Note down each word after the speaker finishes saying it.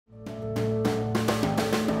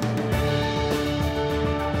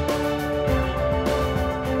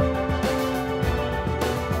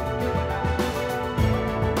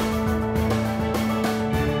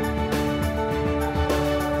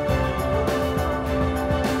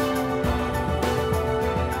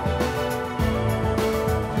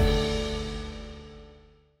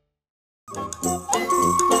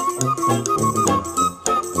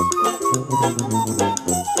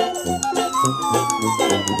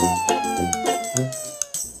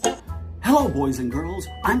boys and girls.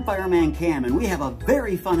 I'm Fireman Cam, and we have a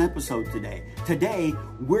very fun episode today. Today,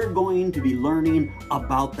 we're going to be learning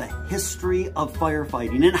about the history of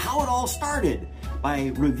firefighting and how it all started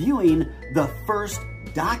by reviewing the first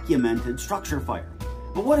documented structure fire.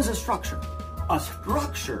 But what is a structure? A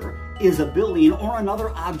structure is a building or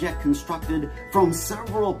another object constructed from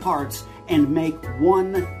several parts and make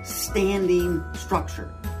one standing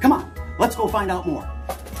structure. Come on, let's go find out more.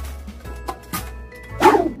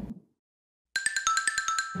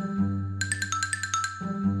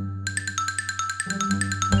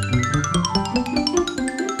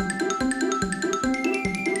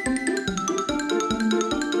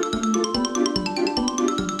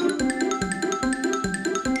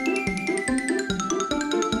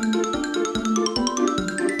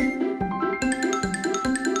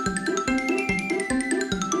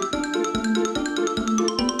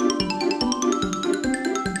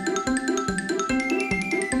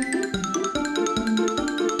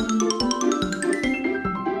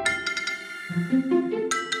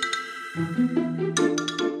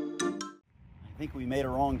 I think we made a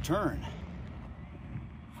wrong turn.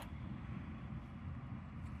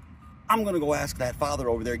 I'm gonna go ask that father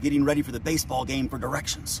over there getting ready for the baseball game for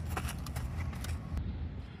directions.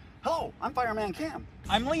 Hello, I'm Fireman Cam.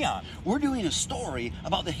 I'm Leon. We're doing a story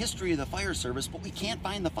about the history of the fire service, but we can't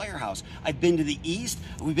find the firehouse. I've been to the east,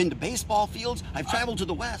 we've been to baseball fields, I've traveled to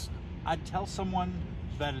the west. I'd tell someone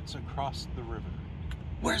that it's across the river.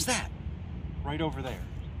 Where's that? Right over there.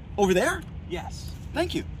 Over there? Yes.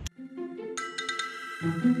 Thank you.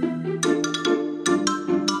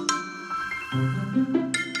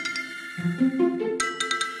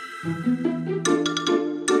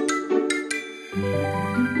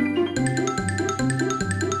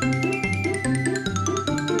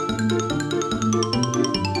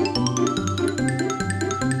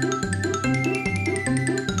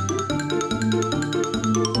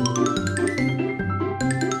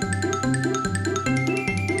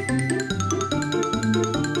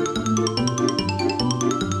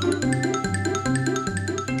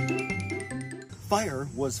 Fire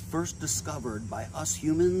was first discovered by us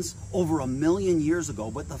humans over 1 million years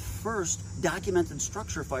ago, but the first documented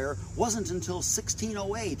structure fire wasn't until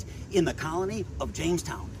 1608 in the colony of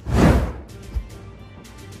Jamestown.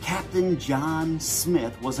 Captain John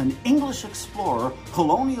Smith was an English explorer,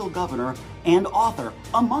 colonial governor, and author,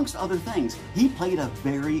 amongst other things. He played a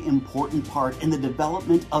very important part in the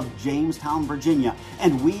development of Jamestown, Virginia,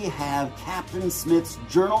 and we have Captain Smith's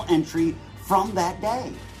journal entry from that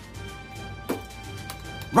day.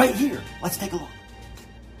 Right here. Let's take a look.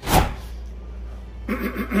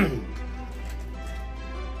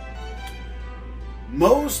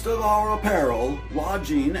 Most of our apparel,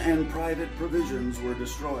 lodging, and private provisions were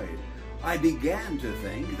destroyed. I began to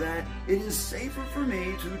think that it is safer for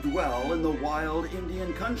me to dwell in the wild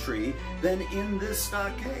Indian country than in this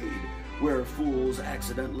stockade, where fools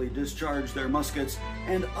accidentally discharge their muskets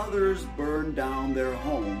and others burn down their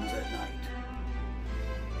homes at night.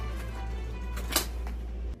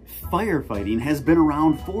 Firefighting has been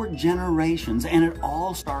around for generations, and it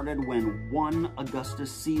all started when one Augustus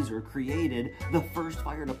Caesar created the first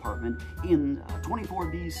fire department in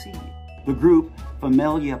 24 BC. The group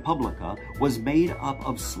Familia Publica was made up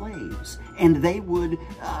of slaves, and they would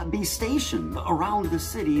be stationed around the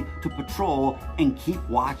city to patrol and keep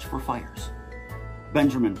watch for fires.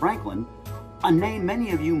 Benjamin Franklin, a name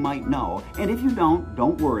many of you might know, and if you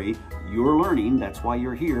don't worry, you're learning, that's why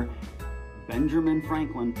you're here. Benjamin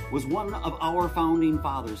Franklin was one of our founding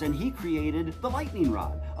fathers, and he created the lightning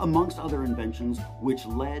rod, amongst other inventions, which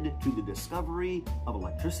led to the discovery of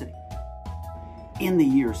electricity. In the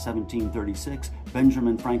year 1736,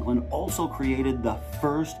 Benjamin Franklin also created the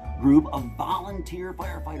first group of volunteer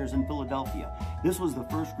firefighters in Philadelphia. This was the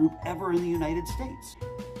first group ever in the United States.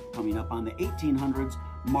 Coming up on the 1800s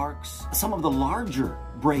marks some of the larger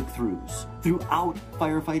breakthroughs throughout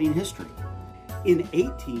firefighting history. In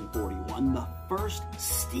 1841, the first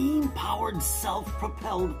steam-powered,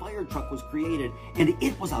 self-propelled fire truck was created, and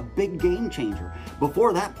it was a big game changer.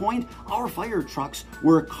 Before that point, our fire trucks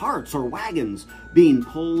were carts or wagons being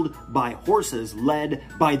pulled by horses led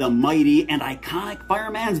by the mighty and iconic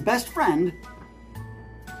fireman's best friend,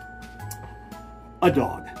 a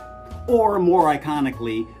dog. Or more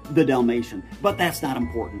iconically, the Dalmatian. But that's not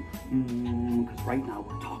important, because right now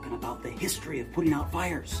we're talking about the history of putting out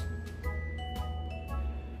fires.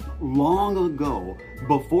 Long ago,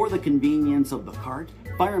 before the convenience of the cart,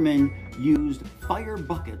 firemen used fire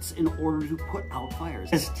buckets in order to put out fires.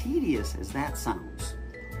 As tedious as that sounds,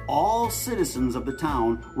 all citizens of the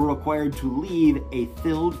town were required to leave a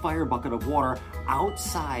filled fire bucket of water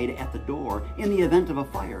outside at the door in the event of a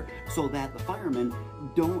fire, so that the firemen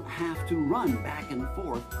don't have to run back and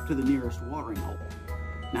forth to the nearest watering hole.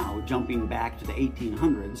 Now, jumping back to the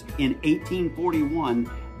 1800s, in 1841,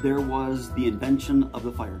 there was the invention of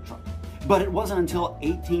the fire truck. But it wasn't until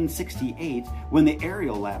 1868 when the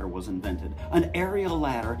aerial ladder was invented. An aerial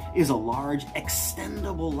ladder is a large,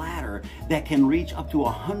 extendable ladder that can reach up to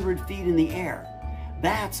 100 feet in the air.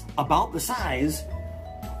 That's about the size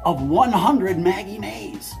of 100 Maggie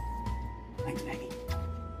Mays. Thanks, Maggie.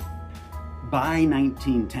 By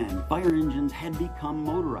 1910, fire engines had become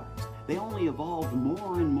motorized. They only evolved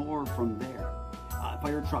more and more from there.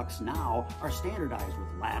 Fire trucks now are standardized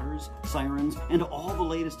with ladders, sirens, and all the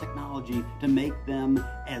latest technology to make them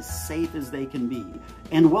as safe as they can be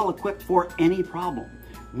and well equipped for any problem.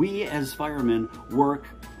 We as firemen work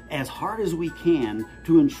as hard as we can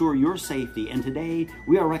to ensure your safety, and today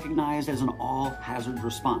we are recognized as an all-hazard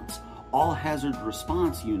response. All-hazard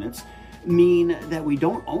response units mean that we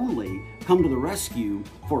don't only come to the rescue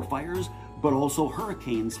for fires, but also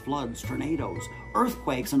hurricanes, floods, tornadoes,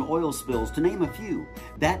 earthquakes, and oil spills, to name a few.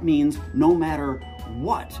 That means no matter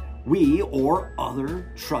what, we or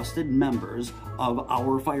other trusted members of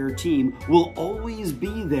our fire team will always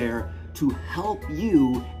be there to help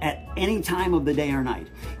you at any time of the day or night.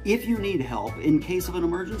 If you need help in case of an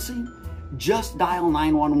emergency, just dial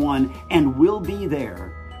 911 and we'll be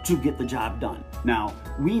there to get the job done. Now,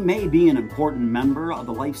 we may be an important member of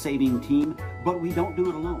the life-saving team, but we don't do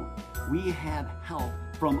it alone. We have help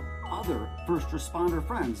from other first responder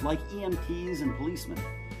friends like EMTs and policemen.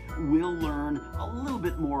 We'll learn a little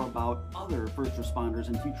bit more about other first responders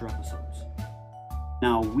in future episodes.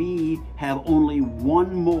 Now, we have only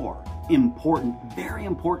one more important, very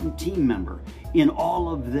important team member in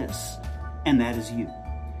all of this, and that is you.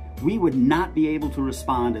 We would not be able to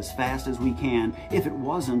respond as fast as we can if it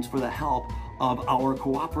wasn't for the help of our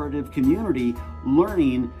cooperative community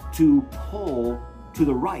learning to pull to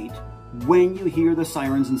the right when you hear the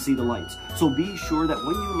sirens and see the lights. So be sure that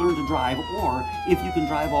when you learn to drive, or if you can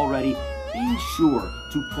drive already, be sure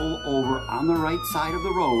to pull over on the right side of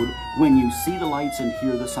the road when you see the lights and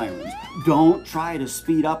hear the sirens. Don't try to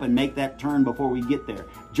speed up and make that turn before we get there.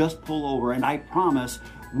 Just pull over, and I promise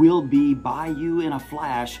we'll be by you in a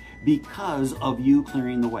flash because of you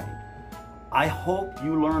clearing the way. I hope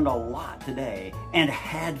you learned a lot today and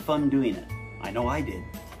had fun doing it. I know I did.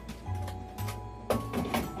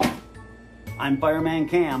 I'm Fireman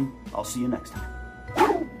Cam. I'll see you next time.